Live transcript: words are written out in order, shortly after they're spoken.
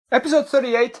Episode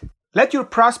 38, Let Your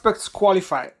Prospects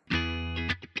Qualify.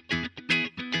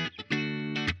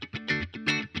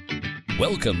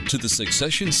 Welcome to the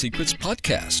Succession Secrets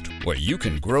Podcast, where you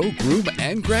can grow, groom,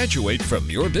 and graduate from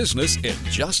your business in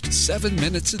just 7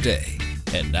 minutes a day.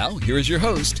 And now, here is your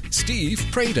host, Steve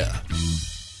Prada.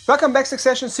 Welcome back,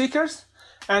 Succession Seekers.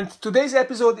 And today's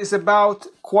episode is about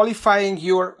qualifying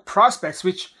your prospects,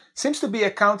 which seems to be a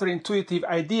counterintuitive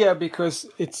idea because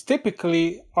it's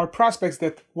typically our prospects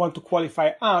that want to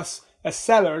qualify us as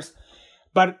sellers.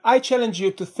 But I challenge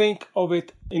you to think of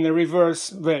it in a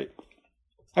reverse way.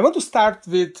 I want to start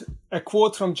with a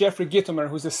quote from Jeffrey Gitomer,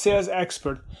 who's a sales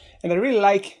expert. And I really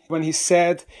like when he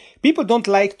said, people don't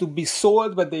like to be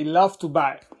sold, but they love to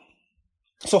buy.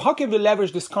 So how can we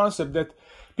leverage this concept that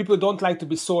people don't like to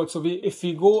be sold? So if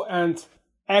we go and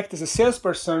act as a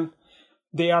salesperson,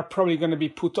 they are probably going to be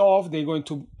put off. They're going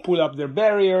to pull up their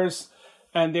barriers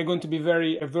and they're going to be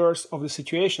very averse of the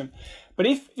situation. But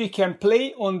if we can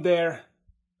play on their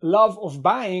love of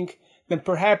buying, then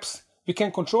perhaps we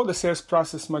can control the sales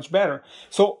process much better.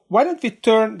 So why don't we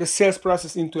turn the sales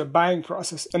process into a buying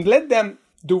process and let them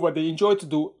do what they enjoy to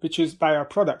do, which is buy our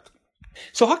product.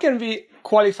 So how can we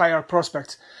qualify our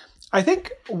prospects? I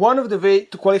think one of the ways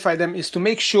to qualify them is to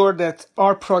make sure that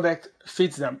our product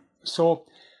fits them. So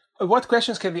what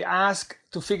questions can we ask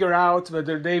to figure out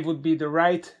whether they would be the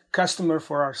right customer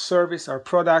for our service, our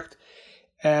product,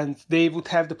 and they would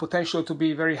have the potential to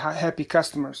be very happy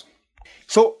customers?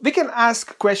 So we can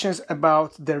ask questions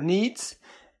about their needs.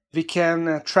 We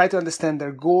can try to understand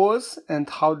their goals and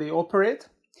how they operate.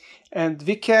 And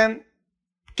we can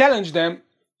challenge them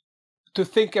to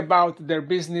think about their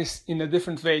business in a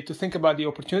different way, to think about the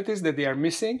opportunities that they are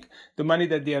missing, the money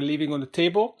that they are leaving on the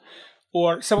table,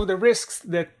 or some of the risks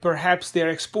that perhaps they are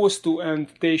exposed to and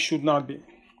they should not be.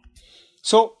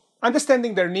 So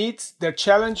understanding their needs, their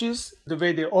challenges, the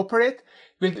way they operate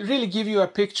will really give you a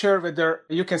picture whether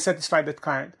you can satisfy that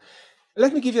client.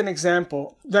 Let me give you an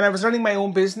example. When I was running my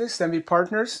own business, MV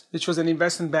Partners, which was an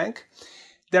investment bank,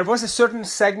 there was a certain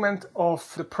segment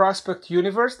of the prospect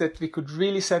universe that we could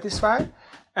really satisfy,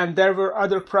 and there were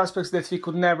other prospects that we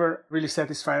could never really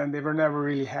satisfy, and they were never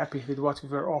really happy with what we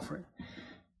were offering.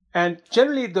 And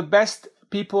generally, the best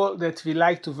people that we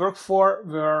like to work for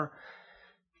were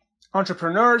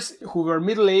entrepreneurs who were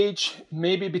middle-aged,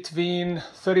 maybe between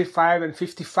 35 and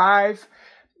 55,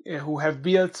 who have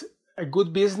built a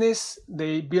good business.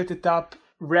 They built it up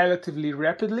relatively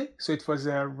rapidly, so it was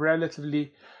a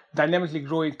relatively dynamically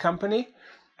growing company.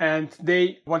 And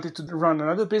they wanted to run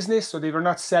another business, so they were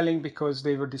not selling because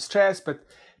they were distressed, but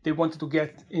they wanted to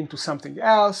get into something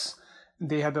else.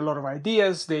 They had a lot of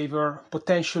ideas. They were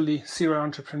potentially serial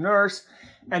entrepreneurs,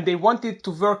 and they wanted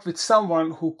to work with someone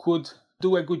who could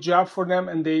do a good job for them,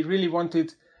 and they really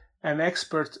wanted an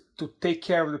expert to take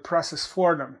care of the process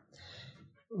for them.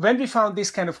 When we found these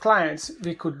kind of clients,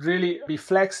 we could really be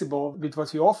flexible with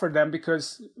what we offered them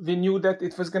because we knew that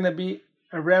it was going to be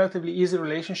a relatively easy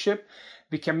relationship.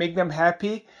 We can make them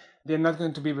happy. They're not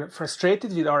going to be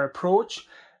frustrated with our approach.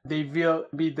 They will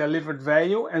be delivered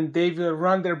value and they will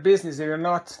run their business. They will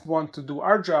not want to do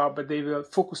our job, but they will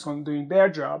focus on doing their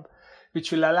job,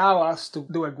 which will allow us to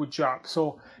do a good job.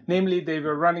 So, namely, they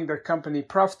were running their company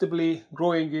profitably,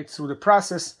 growing it through the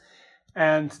process,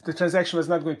 and the transaction was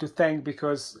not going to tank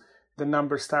because the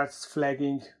number starts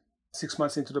flagging 6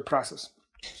 months into the process.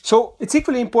 So, it's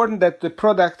equally important that the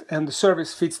product and the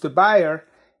service fits the buyer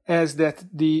as that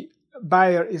the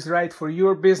buyer is right for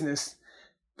your business.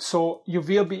 So you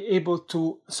will be able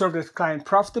to serve that client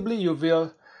profitably. You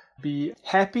will be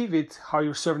happy with how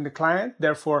you're serving the client.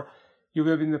 Therefore, you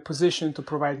will be in a position to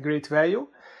provide great value.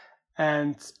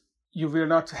 And you will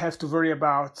not have to worry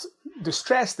about the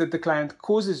stress that the client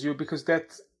causes you because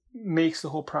that makes the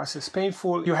whole process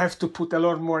painful. You have to put a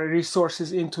lot more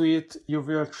resources into it. You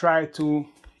will try to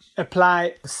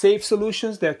apply safe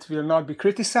solutions that will not be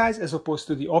criticized as opposed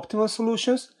to the optimal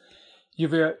solutions. You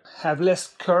will have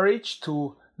less courage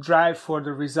to drive for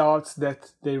the results that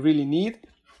they really need,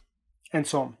 and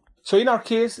so on. So in our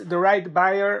case, the right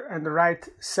buyer and the right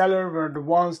seller were the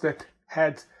ones that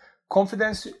had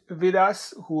confidence with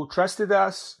us, who trusted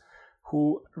us,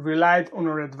 who relied on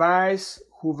our advice,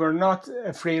 who were not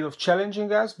afraid of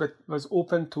challenging us, but was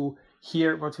open to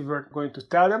hear what we were going to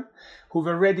tell them, who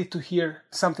were ready to hear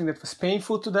something that was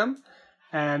painful to them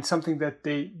and something that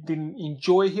they didn't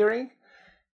enjoy hearing.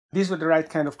 These were the right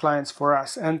kind of clients for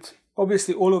us. And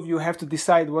obviously, all of you have to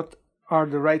decide what are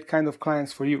the right kind of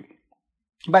clients for you.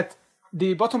 But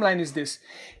the bottom line is this.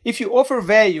 If you offer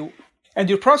value and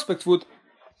your prospect would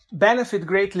benefit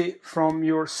greatly from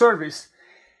your service,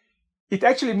 it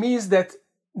actually means that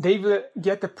they will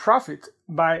get a profit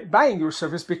by buying your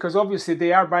service, because obviously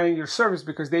they are buying your service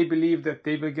because they believe that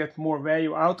they will get more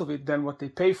value out of it than what they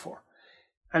pay for.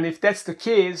 And if that's the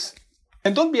case,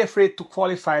 then don't be afraid to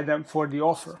qualify them for the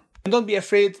offer. And don't be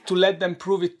afraid to let them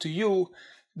prove it to you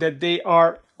that they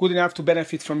are good enough to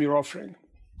benefit from your offering.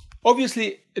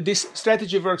 Obviously, this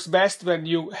strategy works best when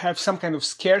you have some kind of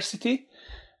scarcity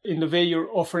in the way you're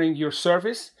offering your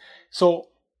service. So,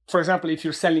 for example, if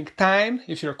you're selling time,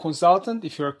 if you're a consultant,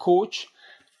 if you're a coach,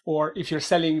 or if you're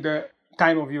selling the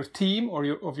time of your team or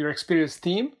of your experienced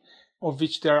team, of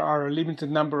which there are a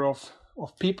limited number of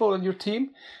people on your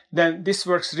team, then this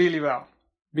works really well.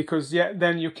 Because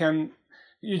then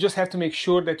you just have to make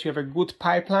sure that you have a good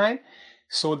pipeline,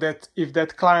 so that if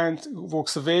that client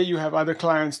walks away, you have other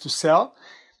clients to sell.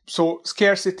 So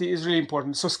scarcity is really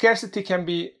important. So scarcity can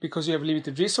be because you have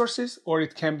limited resources, or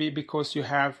it can be because you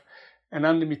have an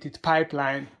unlimited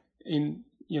pipeline in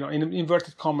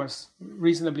inverted commas,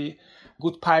 reasonably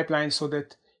good pipeline, so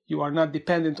that you are not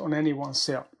dependent on any one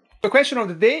sale. The question of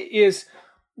the day is,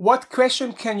 what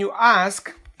question can you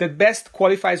ask that best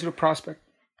qualifies your prospect?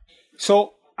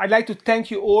 So I'd like to thank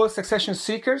you all succession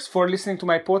seekers for listening to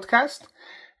my podcast.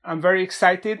 I'm very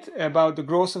excited about the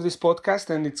growth of this podcast,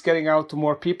 and it's getting out to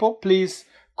more people. Please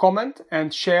comment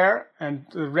and share and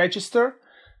register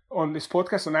on this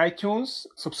podcast on iTunes,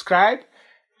 subscribe,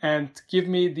 and give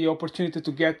me the opportunity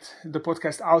to get the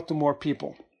podcast out to more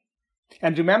people.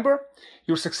 And remember,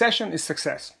 your succession is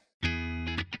success.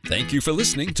 Thank you for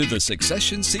listening to the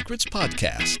Succession Secrets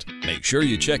Podcast. Make sure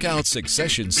you check out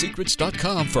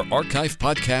successionsecrets.com for archive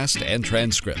podcasts and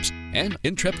transcripts, and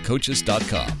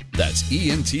entrepcoaches.com. That's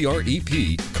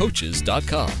ENTREP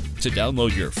coaches.com to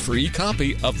download your free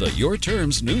copy of the Your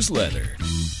Terms newsletter.